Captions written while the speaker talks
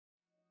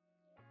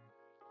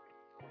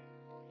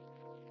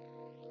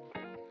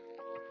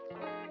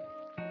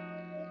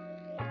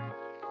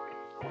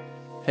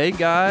Hey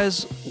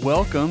guys,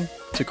 welcome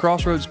to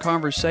Crossroads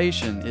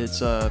Conversation.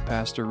 It's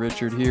Pastor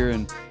Richard here,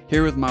 and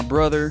here with my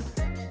brother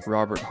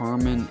Robert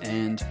Harmon.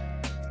 And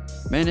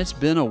man, it's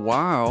been a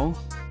while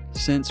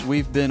since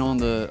we've been on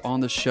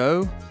the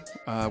show.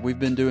 We've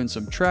been doing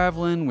some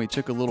traveling. We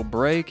took a little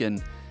break,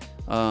 and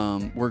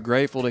we're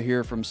grateful to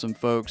hear from some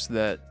folks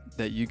that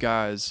you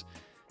guys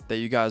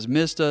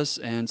missed us.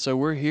 And so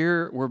we're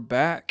here. We're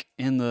back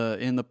in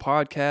the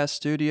podcast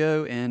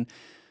studio, and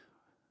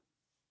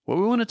what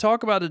we want to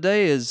talk about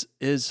today is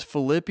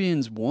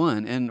Philippians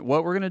 1, and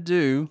what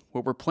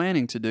we're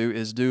planning to do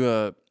is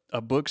do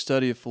a book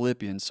study of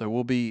Philippians. So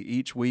we'll be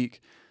each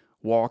week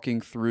walking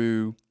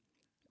through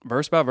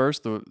verse by verse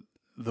the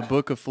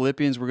book of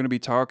Philippians. We're going to be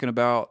talking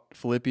about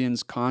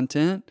Philippians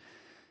content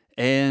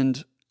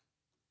and,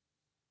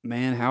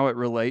 man, how it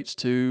relates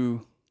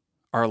to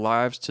our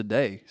lives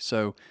today.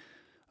 So,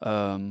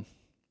 and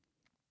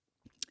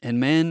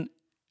man,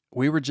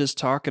 we were just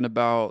talking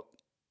about,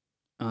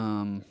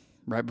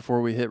 right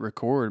before we hit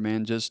record,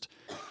 man, just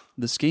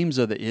the schemes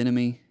of the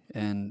enemy.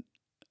 And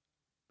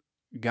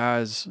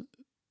guys,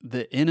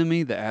 the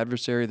enemy, the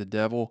adversary, the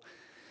devil,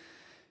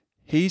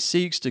 he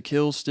seeks to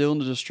kill, steal,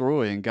 and to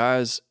destroy. And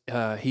guys,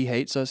 he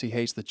hates us. He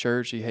hates the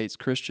church. He hates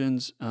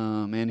Christians.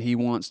 And he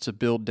wants to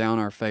build down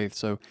our faith.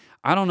 So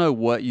I don't know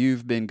what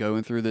you've been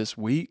going through this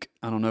week.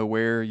 I don't know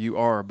where you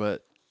are,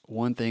 but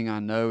one thing I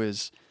know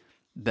is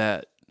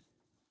that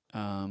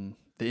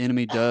the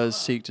enemy does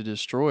seek to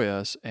destroy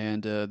us,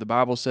 and the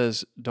Bible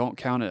says, "Don't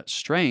count it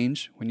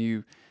strange when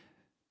you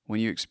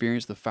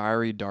experience the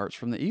fiery darts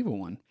from the evil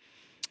one."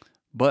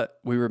 But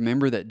we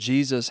remember that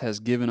Jesus has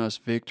given us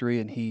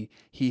victory, and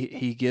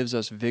He gives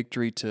us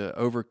victory to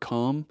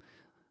overcome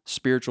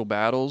spiritual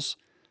battles.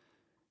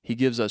 He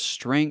gives us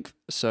strength.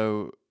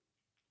 So,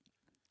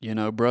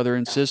 brother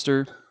and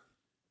sister,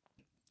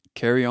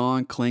 carry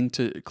on, cling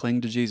to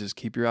Jesus.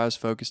 Keep your eyes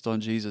focused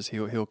on Jesus.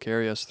 He'll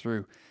carry us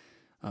through.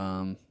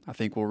 I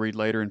think we'll read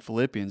later in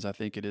Philippians, I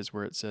think it is,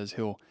 where it says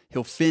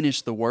he'll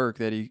finish the work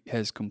that he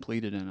has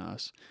completed in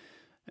us.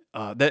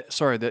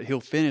 That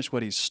he'll finish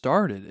what he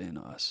started in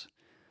us.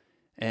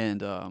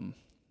 And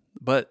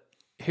but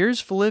here's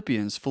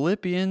Philippians.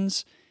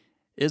 Philippians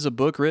is a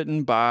book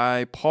written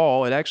by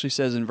Paul. It actually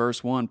says in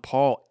verse 1,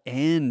 Paul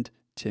and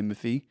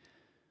Timothy.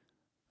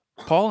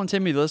 Paul and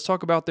Timothy, let's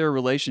talk about their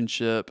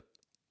relationship.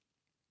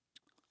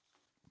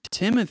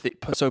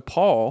 So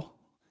Paul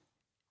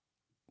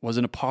was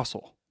an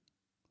apostle.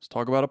 Let's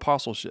talk about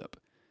apostleship.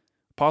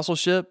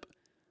 Apostleship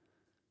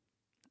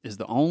is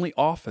the only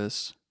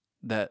office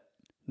that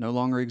no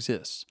longer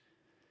exists.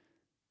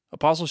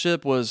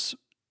 Apostleship was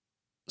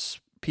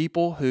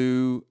people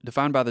who,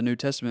 defined by the New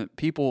Testament,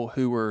 people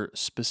who were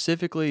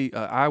specifically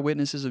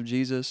eyewitnesses of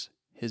Jesus,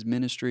 his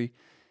ministry,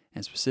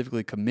 and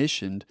specifically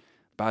commissioned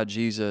by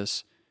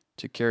Jesus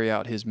to carry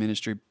out his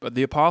ministry. But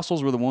the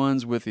apostles were the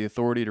ones with the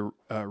authority to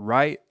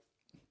write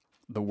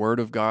the Word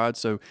of God.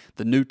 So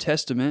the New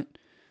Testament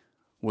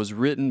was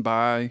written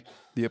by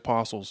the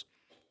apostles.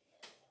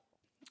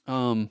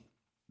 So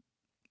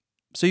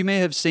you may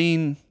have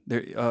seen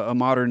a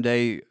modern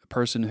day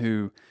person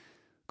who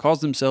calls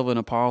themselves an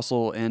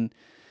apostle. And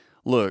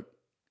look,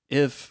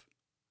 if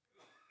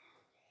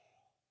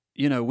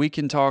we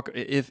can talk.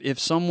 If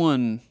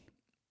someone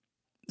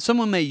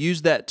may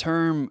use that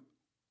term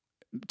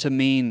to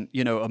mean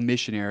a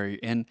missionary,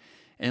 and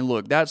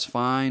look, that's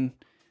fine,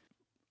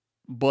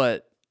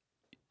 but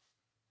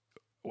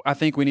I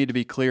think we need to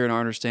be clear in our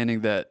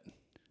understanding that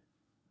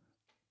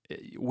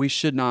we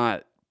should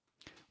not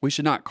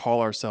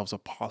call ourselves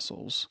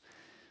apostles.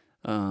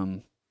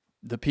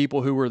 The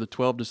people who were the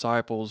 12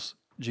 disciples,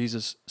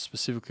 Jesus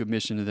specifically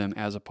commissioned to them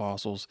as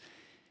apostles.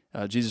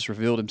 Jesus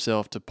revealed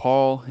himself to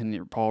Paul,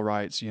 and Paul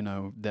writes,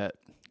 that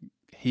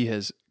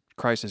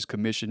Christ has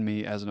commissioned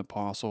me as an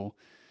apostle.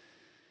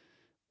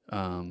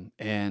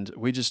 And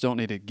we just don't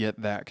need to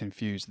get that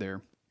confused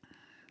there.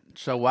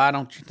 So why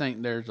don't you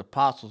think there's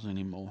apostles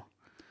anymore?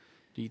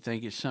 Do you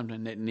think it's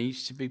something that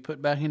needs to be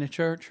put back in the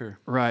church, or?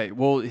 Right.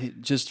 Well,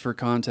 just for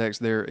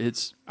context there,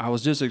 I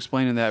was just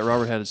explaining that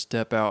Robert had to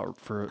step out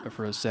for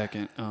a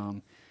second.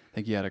 I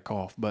think he had a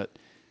cough. But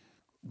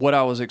what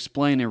I was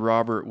explaining,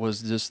 Robert,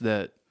 was just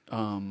that,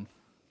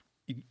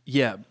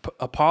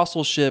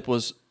 apostleship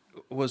was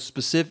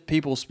specific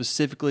people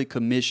specifically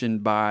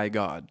commissioned by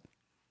God.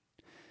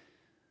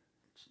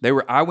 They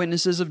were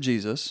eyewitnesses of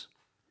Jesus,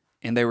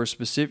 and they were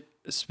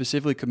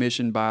specifically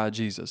commissioned by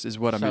Jesus, is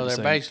what I meant to say.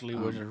 So they basically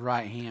was his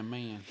right-hand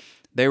man.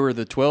 They were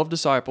the 12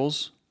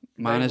 disciples,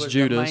 minus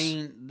Judas.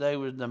 They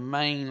were the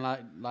main,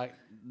 like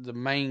the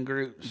main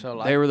group.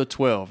 So they were the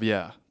 12,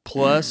 yeah,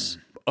 plus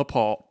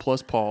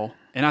Paul.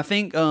 And I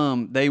think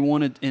they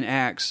wanted, in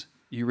Acts,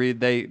 you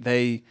read,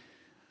 they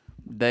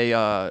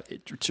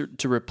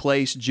to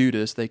replace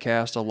Judas, they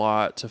cast a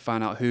lot to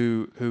find out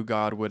who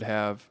God would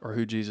have, or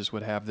who Jesus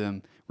would have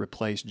them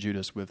replace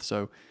Judas with.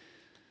 So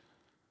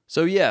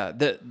yeah,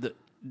 the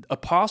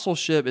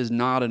apostleship is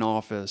not an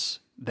office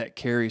that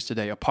carries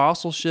today.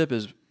 Apostleship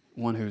is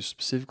one who's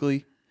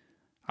specifically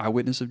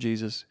eyewitness of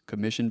Jesus,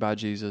 commissioned by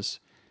Jesus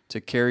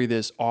to carry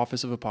this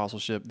office of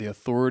apostleship, the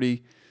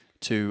authority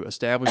to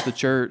establish the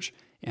church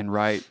and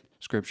write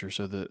Scripture.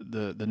 So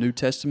the New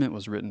Testament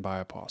was written by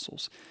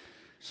apostles.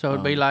 So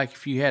it'd be like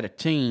if you had a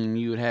team,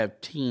 you would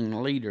have team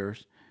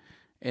leaders,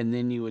 and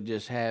then you would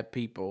just have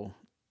people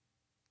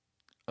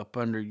up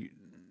under you.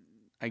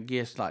 I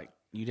guess like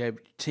you'd have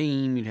your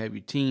team, you'd have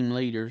your team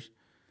leaders,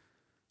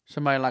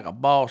 somebody like a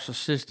boss,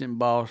 assistant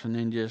boss, and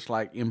then just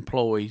like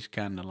employees,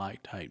 kind of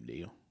like type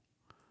deal.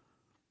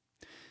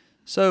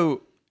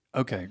 So,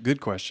 okay,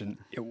 good question.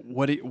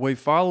 What we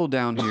follow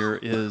down here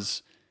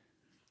is,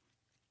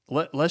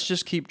 let's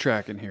just keep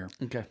tracking here.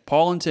 Okay.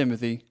 Paul and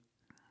Timothy.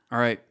 All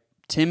right,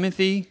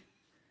 Timothy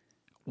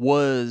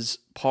was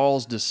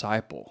Paul's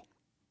disciple.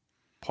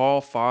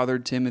 Paul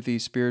fathered Timothy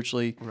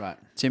spiritually. Right.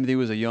 Timothy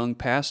was a young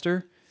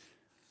pastor.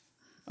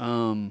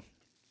 The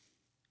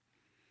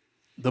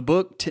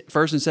book,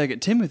 1st and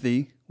 2nd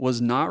Timothy,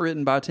 was not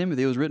written by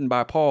Timothy. It was written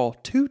by Paul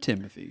to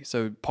Timothy.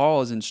 So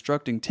Paul is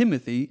instructing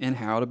Timothy in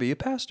how to be a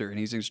pastor. And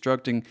he's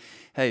instructing,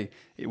 hey,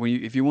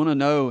 if you want to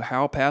know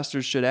how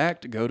pastors should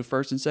act, go to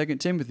 1st and 2nd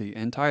Timothy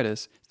and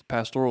Titus, the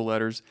pastoral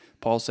letters.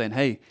 Paul's saying,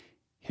 hey,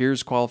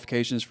 here's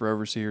qualifications for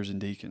overseers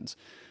and deacons.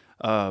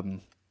 All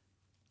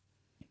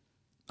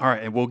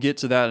right, and we'll get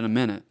to that in a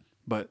minute.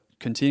 But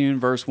continuing in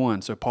verse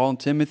 1. So Paul and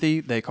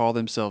Timothy, they call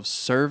themselves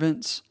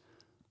servants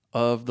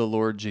of the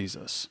Lord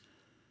Jesus.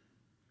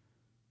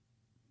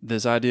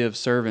 This idea of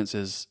servants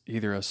is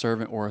either a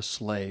servant or a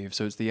slave.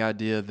 So it's the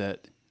idea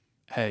that,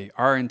 hey,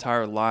 our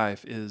entire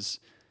life is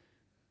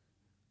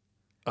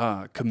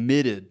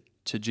committed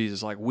to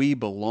Jesus. Like we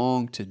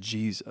belong to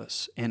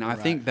Jesus. And I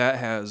think that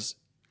has,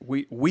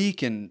 we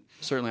can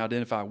certainly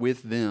identify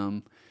with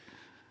them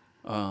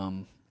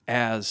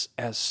as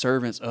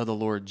servants of the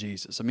Lord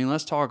Jesus. I mean,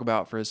 let's talk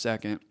about for a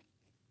second,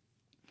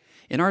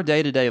 in our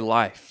day-to-day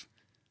life,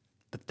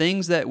 the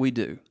things that we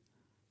do,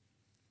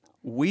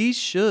 we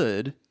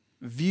should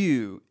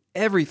view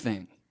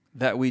everything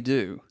that we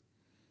do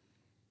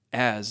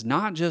as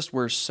not just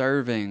we're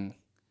serving,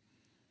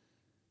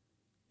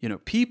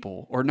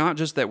 people, or not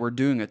just that we're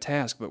doing a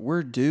task, but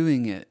we're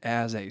doing it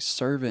as a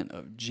servant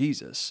of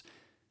Jesus.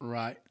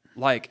 Right.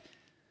 Like,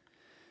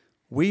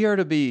 we are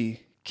to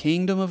be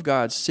kingdom of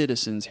God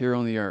citizens here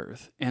on the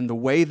earth, and the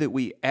way that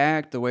we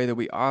act, the way that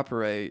we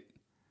operate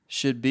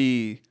should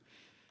be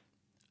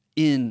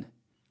in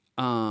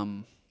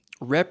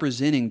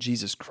representing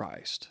Jesus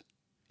Christ.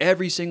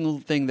 Every single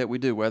thing that we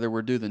do, whether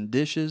we're doing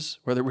dishes,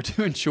 whether we're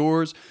doing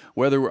chores,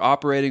 whether we're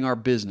operating our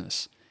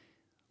business,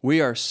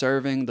 we are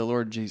serving the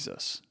Lord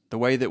Jesus. The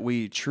way that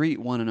we treat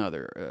one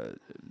another,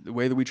 the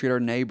way that we treat our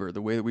neighbor,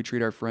 the way that we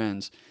treat our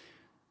friends,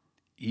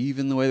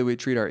 even the way that we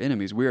treat our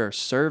enemies, we are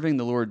serving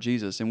the Lord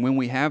Jesus. And when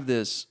we have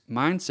this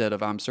mindset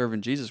of I'm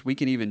serving Jesus, we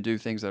can even do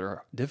things that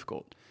are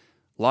difficult.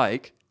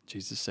 Like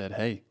Jesus said,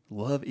 hey,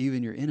 love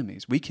even your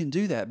enemies. We can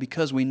do that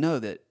because we know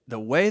that the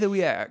way that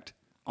we act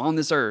on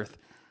this earth,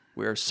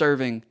 we are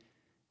serving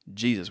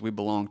Jesus. We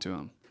belong to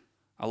him.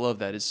 I love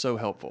that. It's so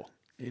helpful.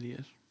 It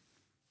is.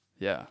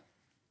 Yeah.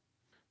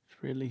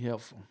 It's really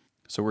helpful.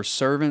 So we're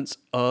servants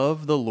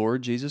of the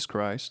Lord Jesus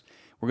Christ.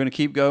 We're going to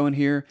keep going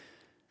here.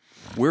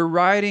 We're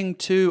writing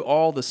to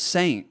all the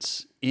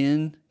saints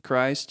in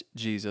Christ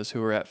Jesus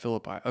who are at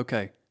Philippi.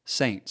 Okay,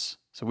 saints.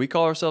 So we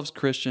call ourselves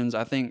Christians.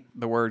 I think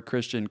the word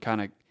Christian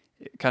kind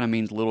of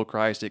means little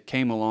Christ. It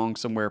came along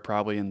somewhere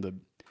probably in the,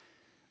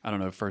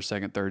 1st,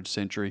 2nd, 3rd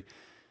century.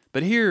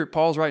 But here,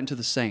 Paul's writing to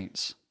the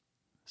saints.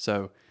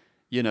 So,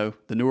 the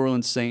New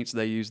Orleans Saints,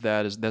 they use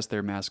that's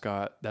their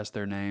mascot. That's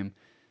their name.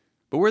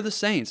 But we're the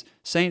saints.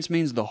 Saints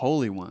means the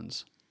holy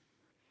ones.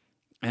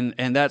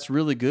 And that's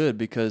really good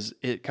because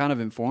it kind of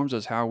informs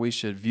us how we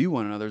should view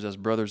one another as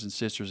brothers and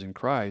sisters in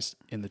Christ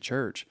in the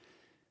church.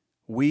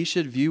 We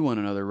should view one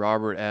another,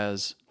 Robert,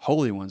 as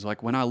holy ones.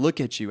 Like when I look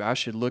at you, I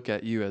should look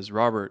at you as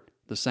Robert,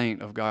 the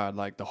saint of God,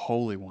 like the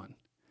holy one,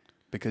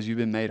 because you've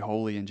been made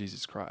holy in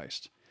Jesus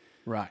Christ.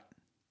 Right.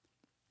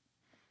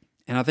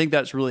 And I think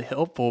that's really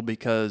helpful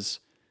because,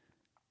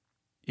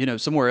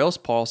 somewhere else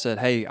Paul said,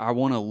 hey, I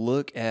want to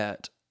look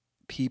at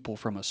people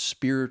from a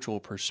spiritual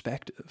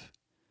perspective,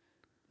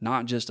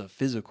 not just a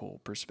physical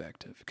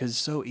perspective, because it's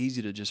so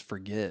easy to just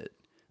forget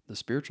the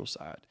spiritual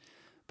side.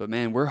 But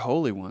man, we're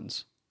holy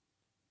ones.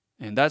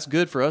 And that's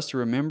good for us to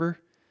remember,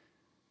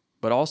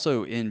 but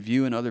also in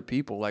viewing other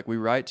people. Like we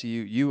write to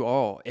you, you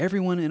all,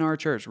 everyone in our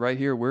church right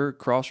here, we're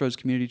Crossroads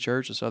Community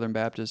Church, a Southern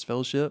Baptist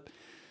Fellowship.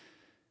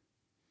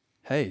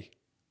 Hey,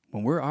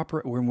 when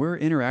we're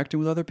interacting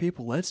with other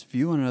people, let's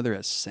view one another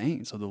as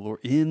saints of the Lord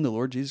in the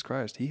Lord Jesus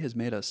Christ. He has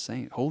made us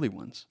saints, holy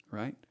ones,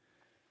 right?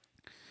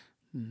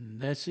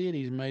 That's it.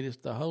 He's made us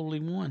the Holy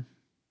One.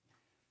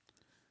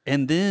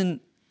 And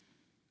then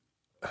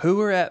who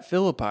are at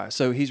Philippi?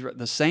 So he's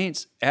the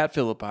saints at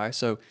Philippi.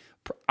 So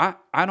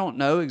I don't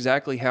know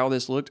exactly how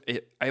this looked.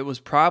 It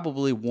was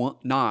probably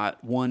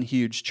not one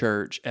huge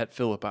church at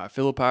Philippi.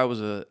 Philippi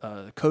was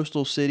a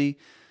coastal city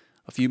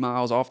a few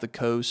miles off the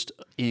coast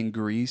in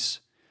Greece.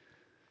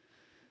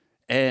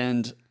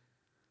 And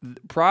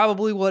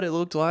probably what it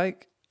looked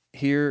like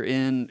here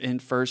in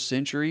first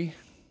century,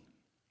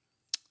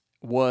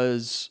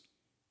 was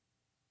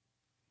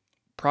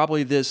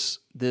probably this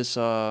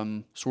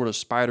sort of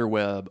spider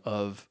web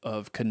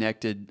of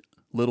connected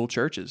little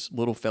churches,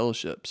 little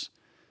fellowships,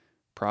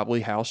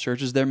 probably house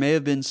churches. There may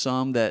have been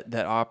some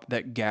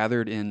that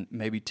gathered in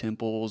maybe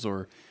temples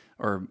or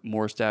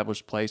more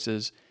established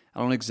places. I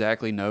don't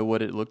exactly know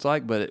what it looked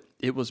like, but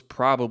it was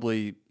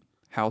probably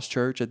house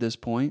church at this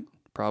point.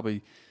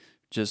 It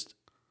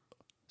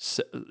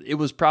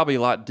was probably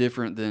a lot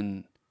different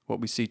than what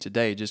we see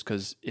today, just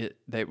because it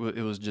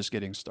was just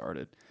getting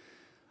started.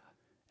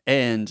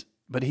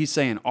 But he's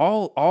saying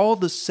all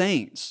the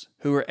saints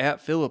who are at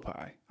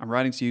Philippi, I'm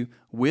writing to you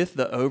with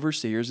the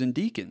overseers and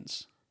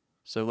deacons.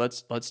 So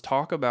let's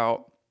talk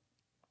about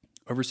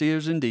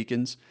overseers and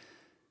deacons.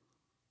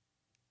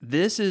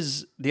 This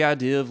is the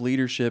idea of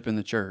leadership in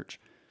the church.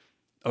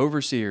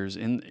 Overseers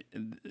in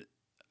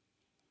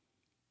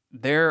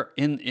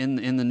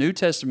the New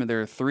Testament,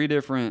 there are 3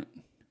 different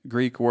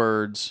Greek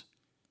words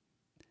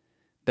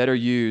that are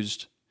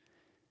used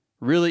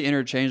really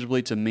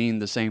interchangeably to mean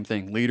the same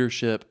thing: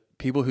 leadership,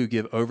 people who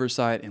give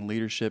oversight and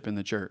leadership in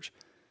the church.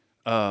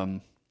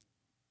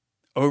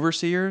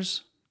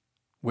 Overseers,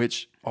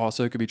 which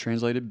also could be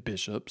translated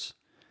bishops,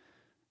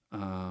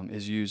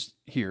 is used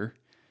here.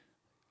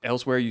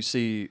 Elsewhere, you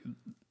see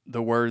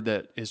the word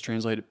that is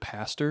translated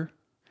pastor.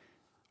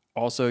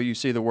 Also, you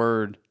see the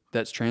word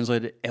that's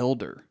translated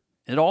elder.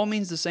 It all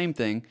means the same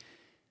thing.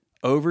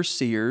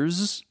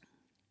 Overseers,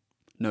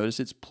 notice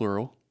it's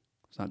plural.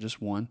 It's not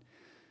just one.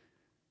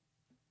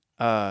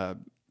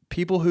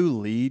 People who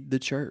lead the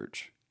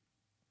church.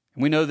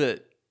 And we know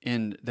that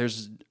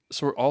there's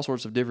all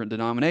sorts of different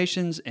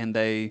denominations, and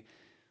they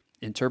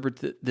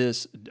interpret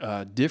this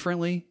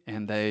differently,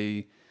 and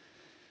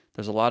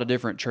there's a lot of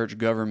different church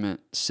government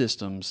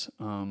systems.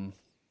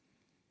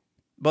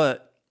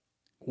 But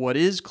what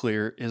is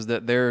clear is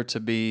that there are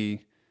to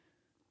be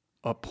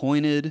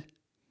appointed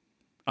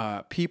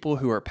people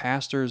who are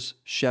pastors,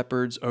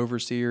 shepherds,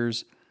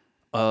 overseers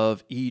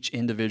of each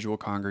individual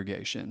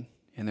congregation,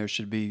 and there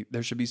should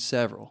be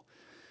several.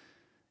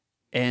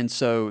 And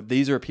so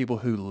these are people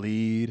who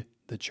lead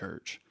the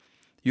church.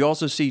 You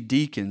also see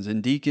deacons,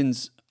 and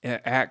deacons,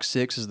 Acts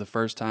 6 is the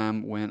first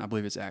time when, I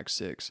believe it's Acts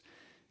 6,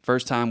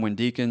 first time when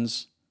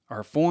deacons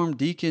are formed.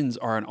 Deacons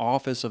are an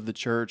office of the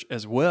church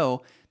as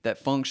well that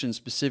functions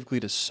specifically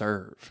to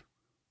serve.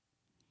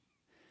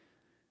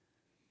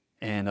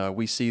 And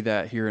we see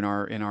that here in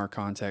our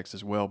context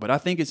as well. But I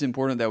think it's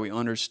important that we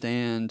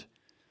understand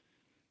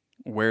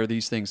where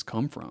these things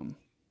come from.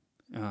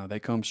 They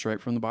come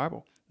straight from the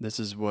Bible. This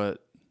is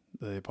what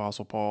the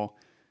Apostle Paul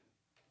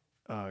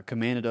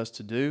commanded us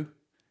to do,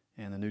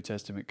 and the New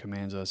Testament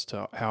commands us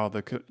to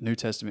New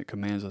Testament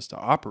commands us to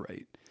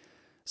operate.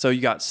 So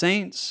you got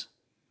saints,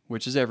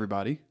 which is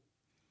everybody.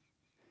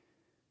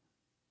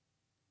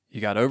 You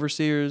got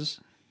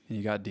overseers, and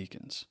you got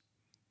deacons.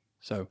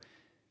 So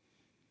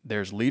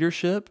there's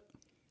leadership,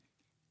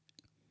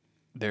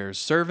 there's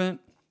servant,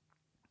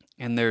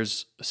 and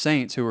there's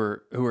saints who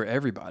are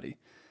everybody.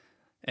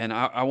 And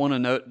I want to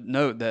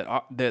note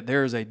that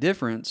there is a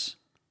difference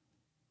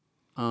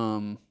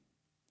in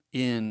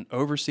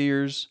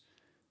overseers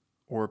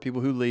or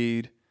people who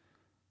lead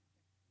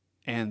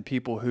and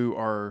people who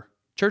are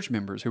church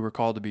members, who are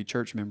called to be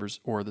church members,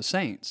 or the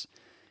saints.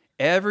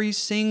 Every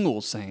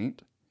single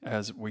saint,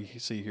 as we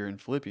see here in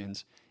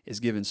Philippians, is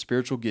given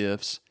spiritual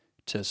gifts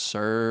to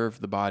serve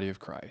the body of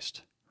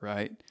Christ,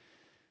 right?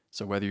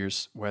 So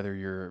whether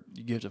you're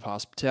gift of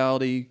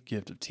hospitality,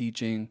 gift of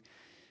teaching,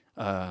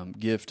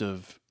 gift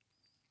of,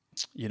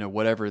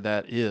 whatever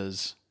that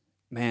is,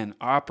 man,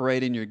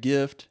 operate in your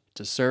gift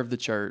to serve the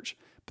church.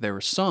 But there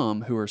were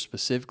some who were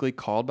specifically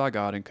called by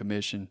God and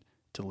commissioned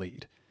to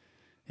lead.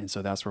 And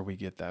so that's where we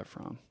get that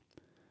from.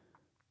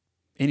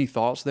 Any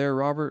thoughts there,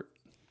 Robert?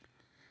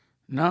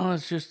 No,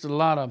 it's just a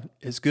lot of...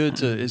 It's good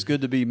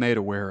to be made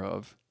aware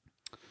of.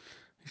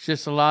 It's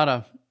just a lot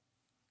of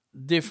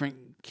different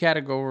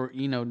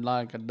category,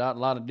 like a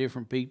lot of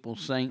different people,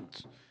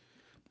 saints,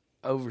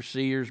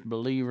 overseers,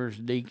 believers,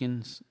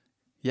 deacons.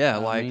 Yeah,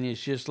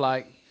 it's just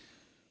like,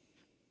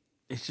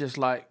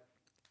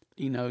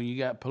 you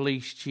got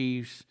police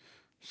chiefs,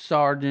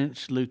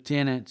 sergeants,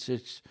 lieutenants.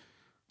 It's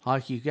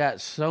like you got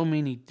so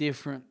many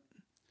different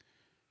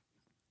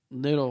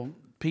little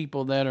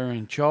people that are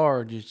in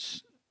charge.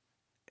 It's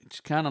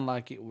kind of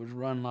like it was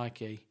run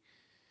like a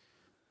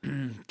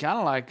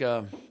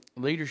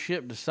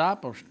leadership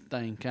disciple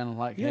thing, kind of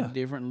like had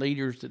different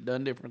leaders that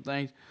done different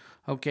things.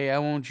 Okay, I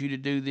want you to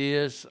do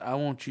this. I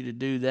want you to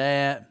do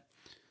that.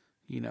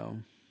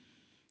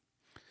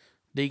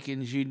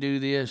 Deacons, you do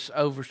this.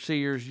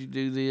 Overseers, you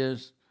do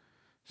this.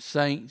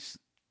 Saints,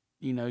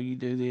 you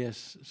do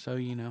this. So,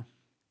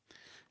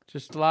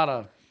 just a lot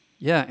of...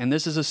 Yeah, and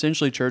this is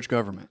essentially church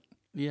government.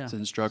 Yeah. It's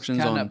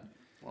instructions on...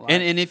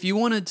 And if you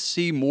want to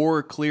see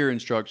more clear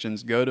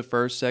instructions, go to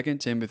 1st, 2nd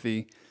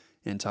Timothy,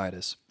 and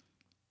Titus.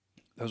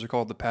 Those are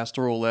called the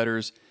pastoral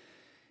letters.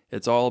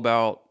 It's all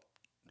about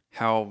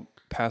how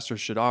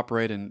pastors should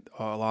operate, and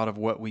a lot of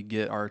what we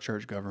get our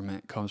church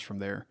government comes from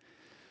there.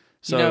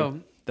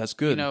 So That's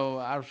good.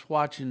 I was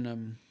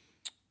watching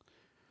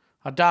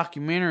a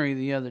documentary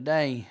the other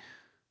day.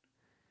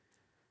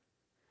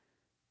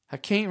 I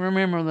can't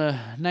remember the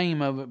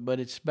name of it, but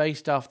it's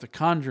based off the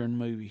Conjuring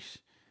movies.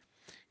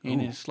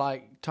 And it's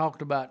like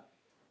talked about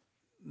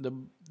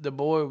the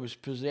boy was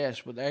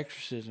possessed with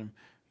exorcism.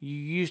 You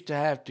used to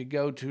have to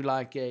go to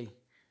like a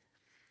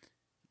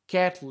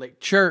Catholic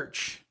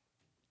church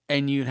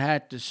and you'd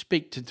have to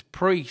speak to the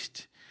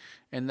priest,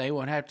 and they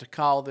would have to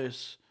call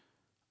this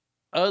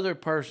other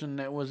person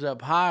that was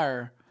up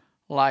higher,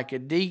 like a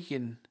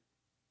deacon,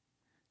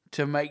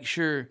 to make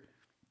sure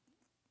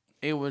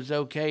it was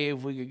okay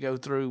if we could go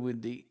through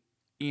with the,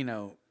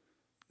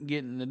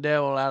 getting the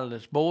devil out of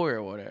this boy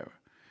or whatever.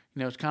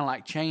 It's kind of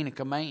like chain of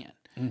command.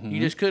 Mm-hmm. You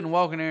just couldn't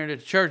walk in there to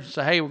the church and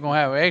say, hey, we're going to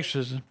have an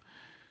exorcism.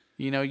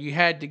 You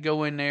had to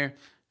go in there,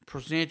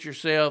 present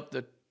yourself.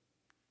 The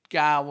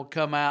guy would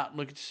come out,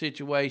 look at the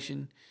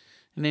situation,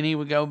 and then he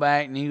would go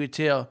back and he would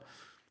tell.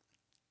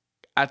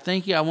 I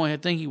think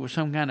he was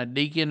some kind of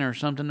deacon or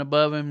something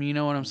above him, you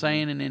know what I'm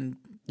saying? And then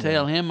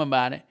tell him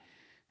about it.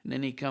 And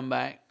then he'd come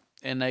back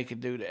and they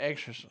could do the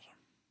exorcism.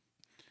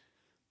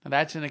 Now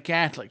that's in a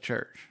Catholic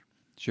church.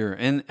 Sure.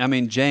 And I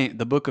mean,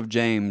 the book of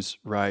James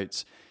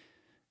writes,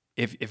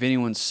 if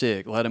anyone's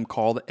sick, let him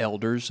call the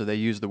elders. So they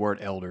use the word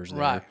elders there.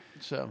 Right.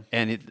 So.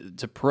 And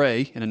to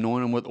pray and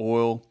anoint them with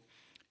oil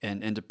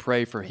and to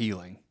pray for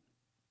healing.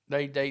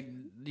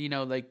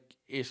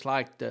 It's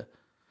like the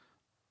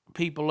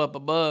people up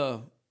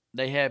above,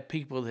 they had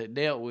people that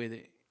dealt with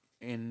it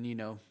and,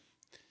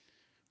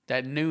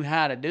 that knew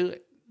how to do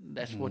it.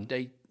 That's what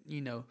they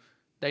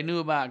knew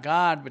about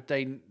God, but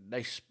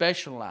they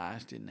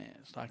specialized in that.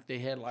 It's like they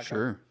had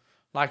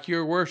like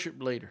your worship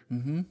leader.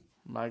 Mm-hmm.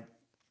 Like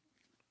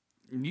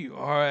you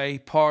are a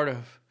part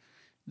of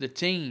the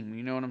team,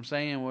 you know what I'm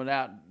saying?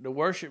 Without the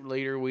worship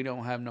leader, we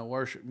don't have no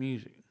worship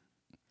music.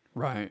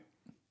 Right.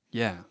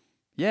 Yeah.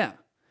 Yeah.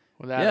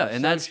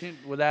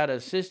 Without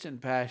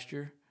assistant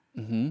pastor,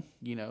 mm-hmm.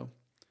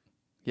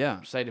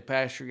 Yeah. Say the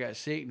pastor got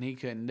sick and he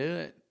couldn't do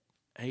it.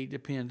 He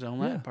depends on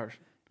that person.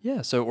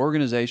 Yeah, so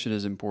organization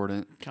is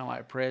important. Kind of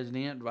like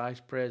president, vice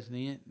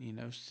president,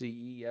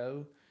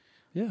 CEO.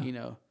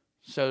 Yeah.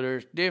 So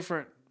there's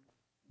different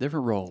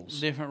roles.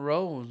 Different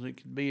roles. It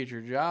could be at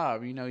your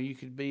job. You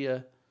could be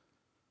a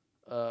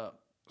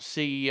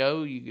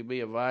CEO, you could be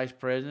a vice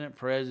president,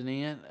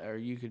 or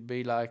you could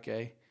be like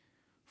a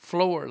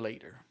floor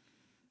leader.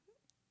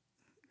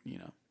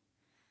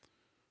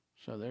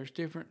 So there's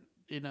different,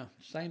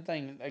 same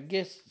thing. I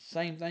guess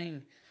same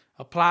thing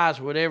applies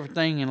with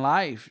everything in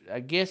life. I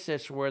guess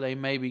that's where they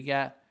maybe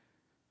got,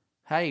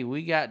 hey,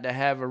 we got to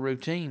have a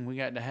routine. We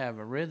got to have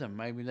a rhythm.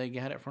 Maybe they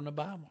got it from the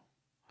Bible.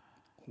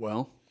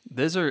 Well,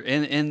 these are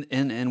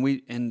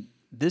and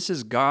this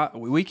is God.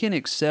 We can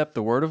accept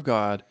the Word of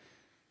God,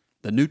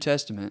 the New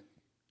Testament,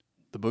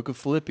 the book of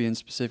Philippians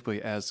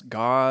specifically, as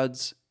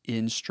God's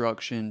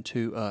instruction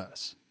to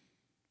us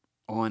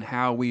on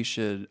how we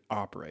should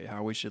operate,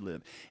 how we should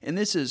live. And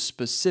this is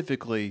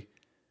specifically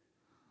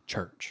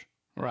church.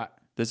 Right.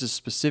 This is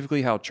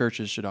specifically how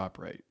churches should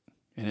operate.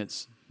 And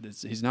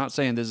he's not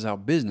saying this is how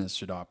business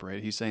should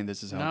operate. He's saying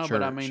this is how church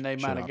should operate. No, but they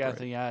might have got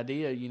the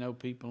idea,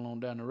 people on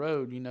down the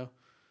road,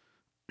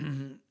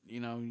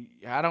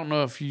 I don't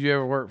know if you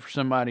ever worked for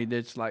somebody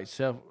that's like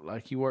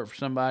you work for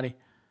somebody.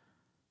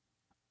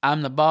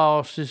 I'm the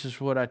boss. This is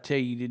what I tell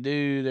you to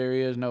do. There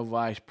is no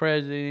vice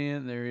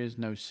president. There is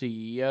no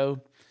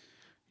CEO,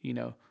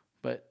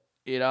 but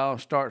it all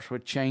starts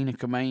with chain of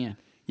command.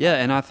 Yeah,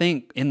 and I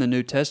think in the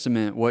New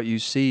Testament, what you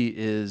see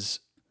is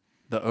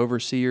the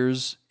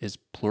overseers is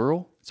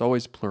plural. It's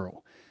always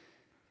plural.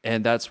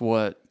 And that's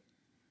what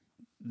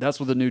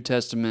the New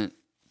Testament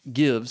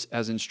gives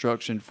as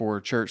instruction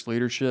for church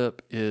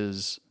leadership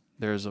is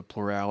there's a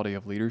plurality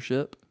of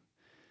leadership.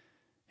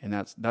 And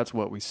that's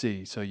what we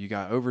see. So you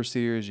got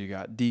overseers, you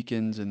got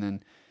deacons, and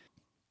then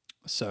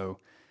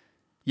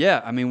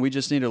we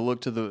just need to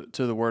look to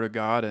the Word of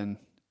God and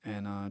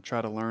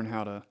try to learn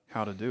how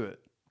to do it.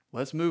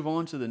 Let's move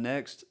on to the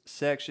next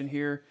section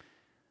here.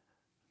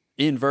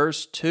 In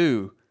verse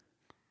 2,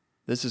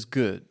 this is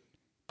good.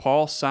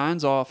 Paul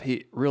signs off.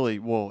 He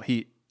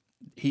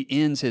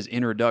ends his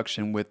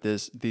introduction with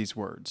these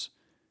words: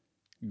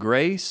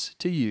 "Grace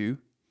to you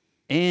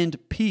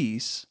and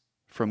peace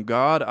from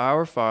God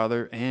our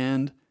Father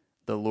and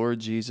the Lord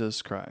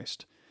Jesus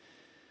Christ."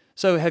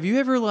 So have you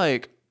ever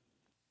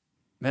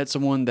met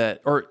someone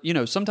that, or,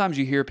 sometimes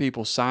you hear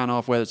people sign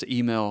off, whether it's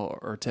email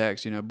or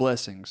text,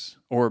 blessings,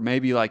 or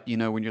maybe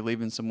when you're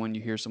leaving someone,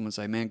 you hear someone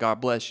say, "Man,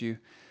 God bless you."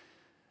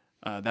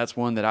 That's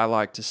one that I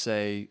like to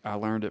say. I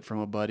learned it from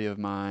a buddy of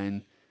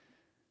mine.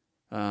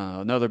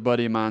 Another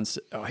buddy of mine,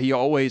 he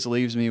always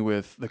leaves me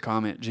with the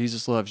comment,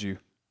 "Jesus loves you."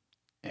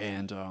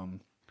 And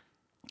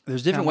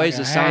there's different ways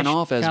to sign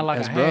off as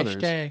brothers.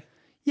 Hashtag.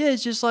 Yeah,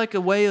 it's just like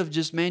a way of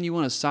just, man, you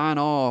want to sign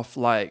off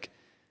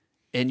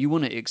and you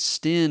want to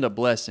extend a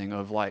blessing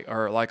of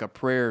or a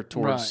prayer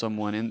towards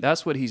someone. And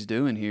that's what he's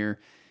doing here.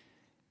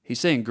 He's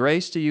saying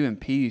grace to you and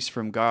peace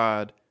from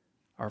God,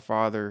 our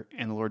Father,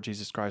 and the Lord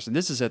Jesus Christ. And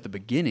this is at the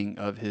beginning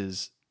of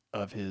his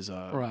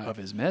Right. of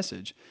his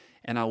message.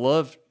 And I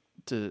love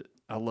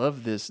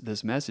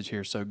this message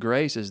here. So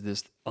grace is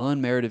this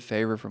unmerited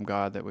favor from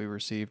God that we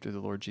received through the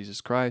Lord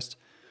Jesus Christ.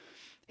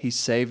 He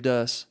saved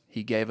us.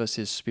 He gave us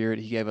his Spirit.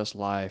 He gave us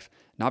life,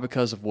 not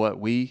because of what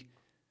we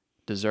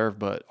deserve,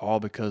 but all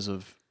because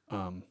of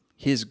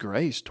his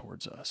grace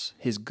towards us,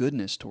 his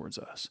goodness towards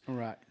us.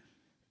 Right.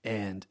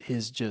 And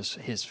his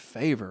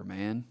favor,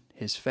 man,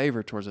 his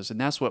favor towards us.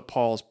 And that's what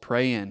Paul's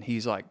praying.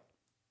 He's like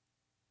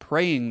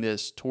praying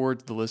this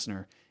towards the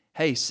listener.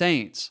 Hey,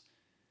 saints,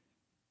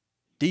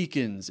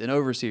 deacons, and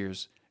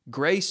overseers,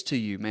 grace to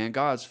you, man,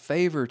 God's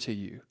favor to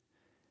you.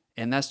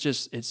 And that's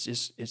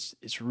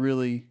it's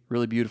really,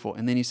 really beautiful.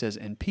 And then he says,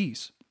 and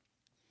peace.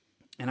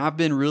 And I've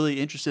been really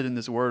interested in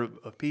this word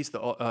of peace.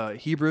 The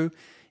Hebrew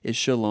is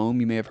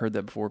shalom. You may have heard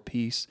that before,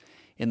 peace.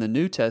 In the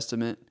New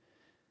Testament,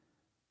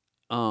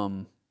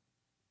 in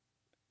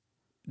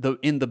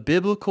the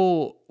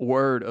biblical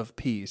word of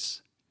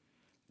peace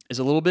is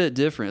a little bit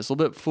different. It's a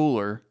little bit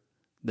fuller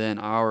than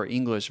our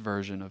English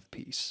version of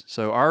peace.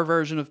 So our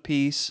version of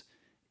peace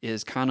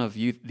is kind of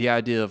the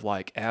idea of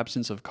like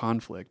absence of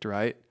conflict,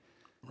 right?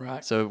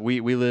 Right. So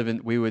we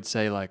would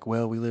say like,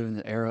 well, we live in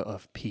the era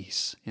of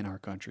peace in our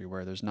country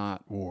where there's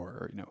not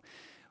war.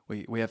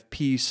 Or, we have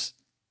peace.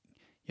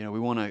 We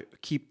want to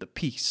keep the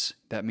peace.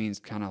 That means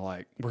kind of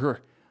like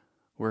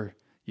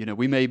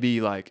we may be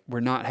like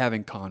we're not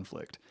having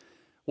conflict.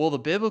 Well, the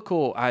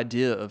biblical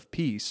idea of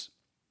peace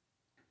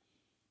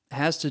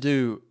has to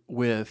do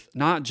with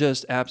not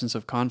just absence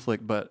of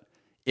conflict, but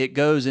it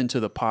goes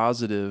into the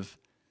positive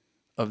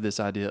of this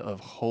idea of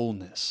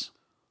wholeness.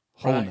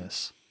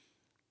 Wholeness. Right.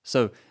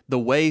 So the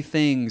way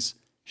things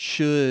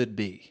should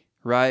be,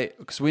 right?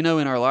 Because we know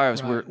in our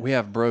lives we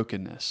have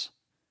brokenness.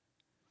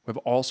 We have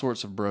all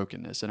sorts of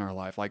brokenness in our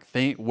life. Like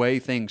way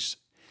things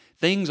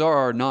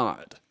are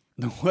not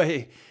the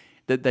way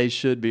that they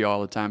should be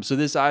all the time. So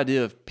this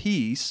idea of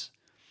peace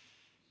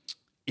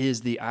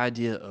is the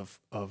idea of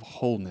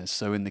wholeness.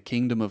 So in the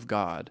kingdom of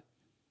God,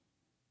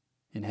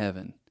 in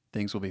heaven,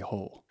 things will be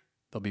whole.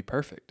 They'll be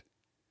perfect.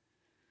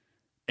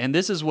 And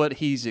this is what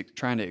he's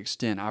trying to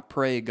extend. I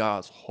pray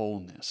God's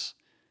wholeness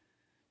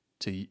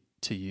to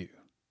you.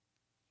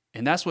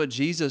 And that's what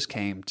Jesus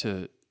came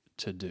to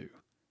do.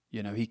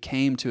 He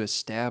came to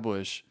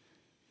establish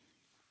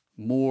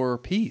more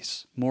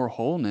peace, more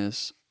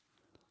wholeness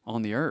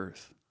on the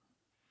earth.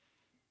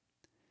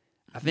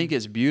 I think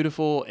it's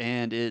beautiful,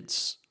 and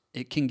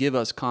it can give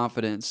us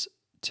confidence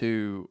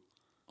to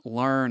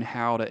learn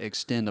how to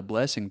extend a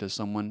blessing to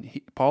someone.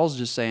 Paul's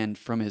just saying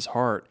from his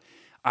heart,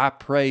 I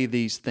pray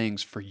these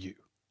things for you,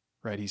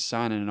 right? He's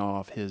signing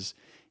off his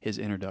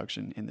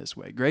introduction in this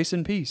way. Grace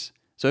and peace.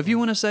 So if you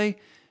want to say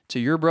to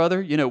your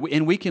brother,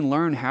 and we can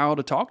learn how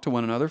to talk to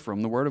one another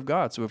from the Word of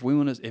God. So if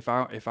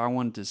I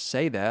wanted to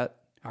say that,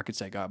 I could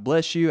say God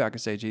bless you. I could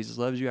say Jesus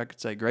loves you. I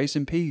could say grace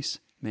and peace,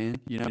 man.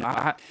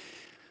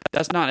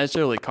 That's not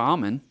necessarily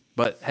common,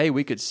 but hey,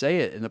 we could say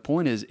it. And the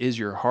point is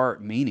your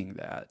heart meaning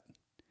that?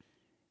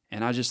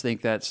 And I just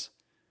think that's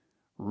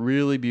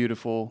really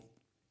beautiful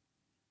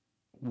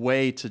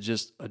way to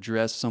just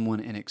address someone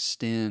and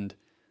extend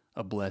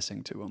a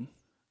blessing to them.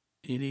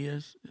 It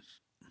is.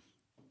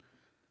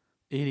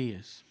 It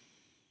is.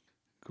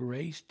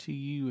 Grace to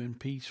you and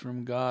peace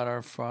from God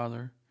our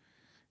Father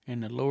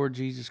and the Lord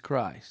Jesus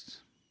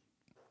Christ.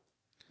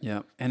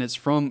 Yeah, and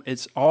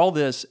it's all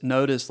this,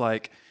 notice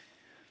like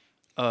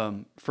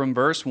from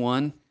verse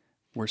 1,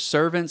 we're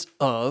servants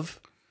of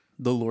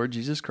the Lord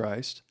Jesus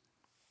Christ.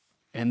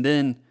 And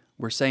then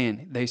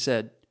they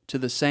said, to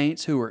the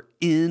saints who are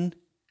in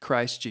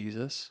Christ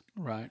Jesus.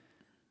 Right.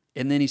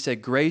 And then he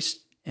said, grace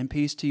and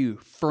peace to you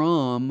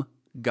from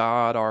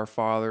God our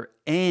Father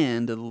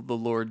and the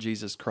Lord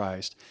Jesus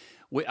Christ.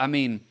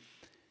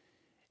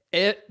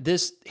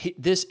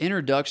 This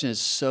introduction is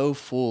so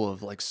full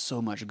of like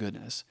so much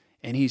goodness.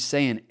 And he's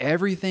saying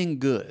everything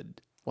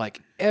good, like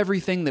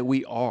everything that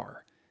we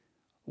are,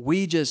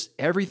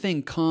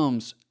 everything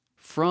comes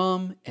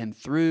from and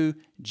through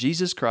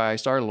Jesus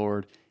Christ our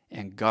Lord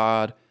and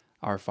God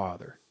our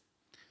Father.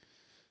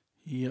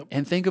 Yep.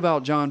 And think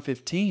about John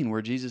 15,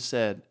 where Jesus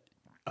said,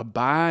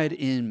 abide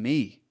in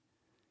me.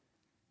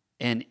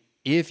 And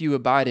if you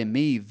abide in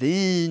me,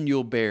 then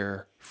you'll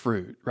bear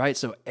fruit, right?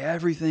 So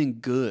everything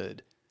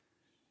good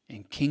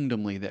and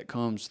kingdomly that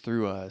comes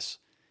through us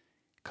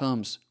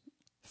comes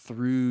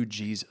through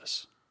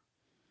Jesus.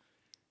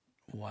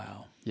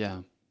 Wow. Yeah.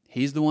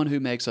 He's the one who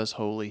makes us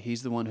holy.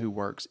 He's the one who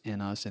works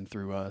in us and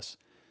through us.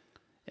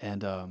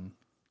 And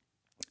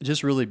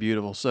just really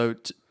beautiful. So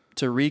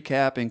to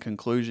recap in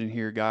conclusion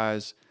here,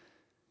 guys,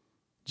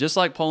 just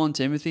like Paul and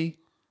Timothy,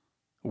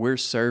 we're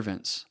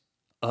servants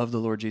of the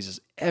Lord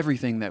Jesus.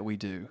 Everything that we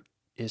do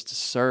is to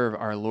serve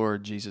our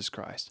Lord Jesus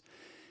Christ.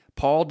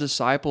 Paul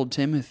discipled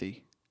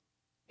Timothy.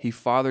 He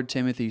fathered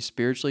Timothy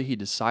spiritually. He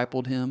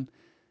discipled him.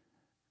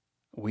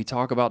 We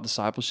talk about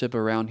discipleship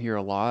around here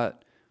a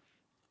lot.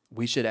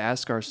 We should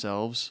ask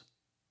ourselves,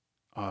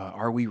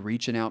 are we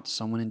reaching out to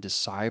someone and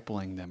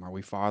discipling them? Are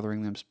we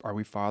fathering them? Are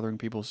we fathering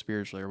people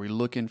spiritually? Are we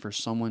looking for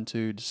someone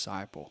to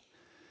disciple?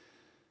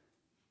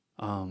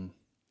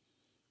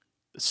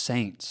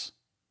 saints,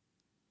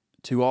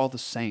 to all the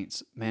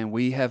saints, man,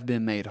 we have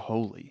been made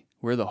holy.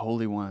 We're the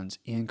holy ones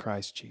in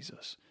Christ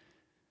Jesus.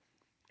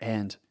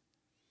 And,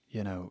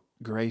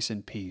 grace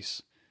and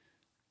peace.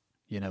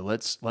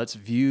 Let's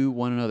view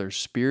one another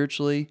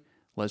spiritually.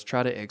 Let's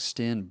try to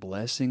extend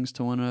blessings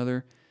to one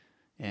another.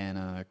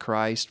 And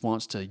Christ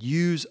wants to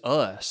use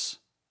us,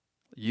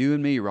 you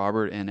and me,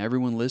 Robert, and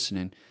everyone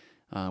listening,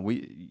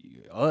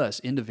 us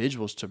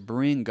individuals, to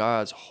bring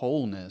God's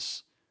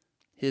wholeness,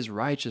 His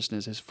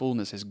righteousness, His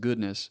fullness, His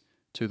goodness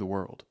to the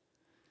world.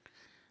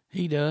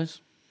 He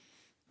does.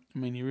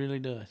 He really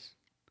does.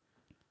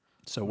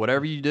 So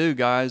whatever you do,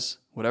 guys,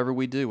 whatever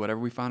we do, whatever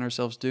we find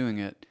ourselves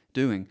doing,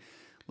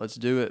 let's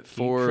do it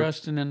for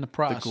trusting in the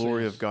process, the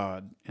glory of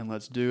God, and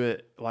let's do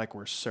it like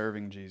we're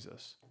serving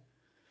Jesus.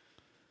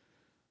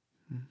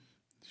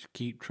 Just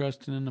keep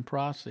trusting in the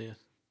process.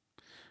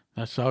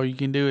 That's all you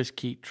can do, is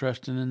keep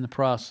trusting in the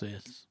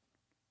process.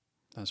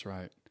 That's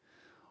right.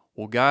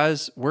 Well,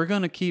 guys, we're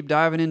going to keep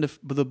diving into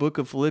the book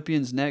of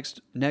Philippians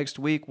next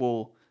week.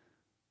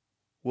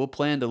 We'll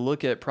plan to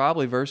look at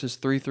probably verses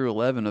 3 through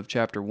 11 of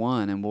chapter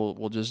 1, and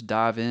we'll just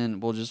dive in.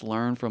 We'll just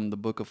learn from the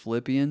book of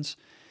Philippians.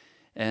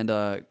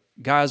 And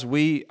guys,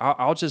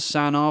 I'll just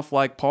sign off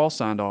like Paul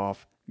signed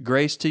off.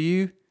 Grace to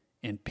you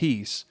and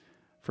peace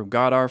from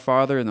God our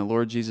Father and the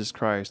Lord Jesus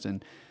Christ.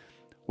 And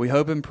we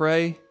hope and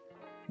pray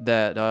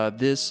that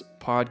this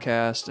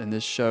podcast and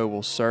this show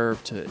will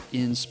serve to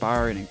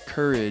inspire and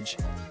encourage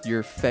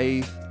your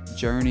faith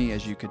journey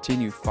as you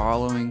continue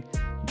following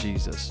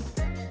Jesus.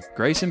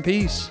 Grace and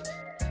peace.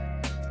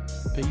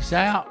 Peace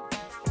out.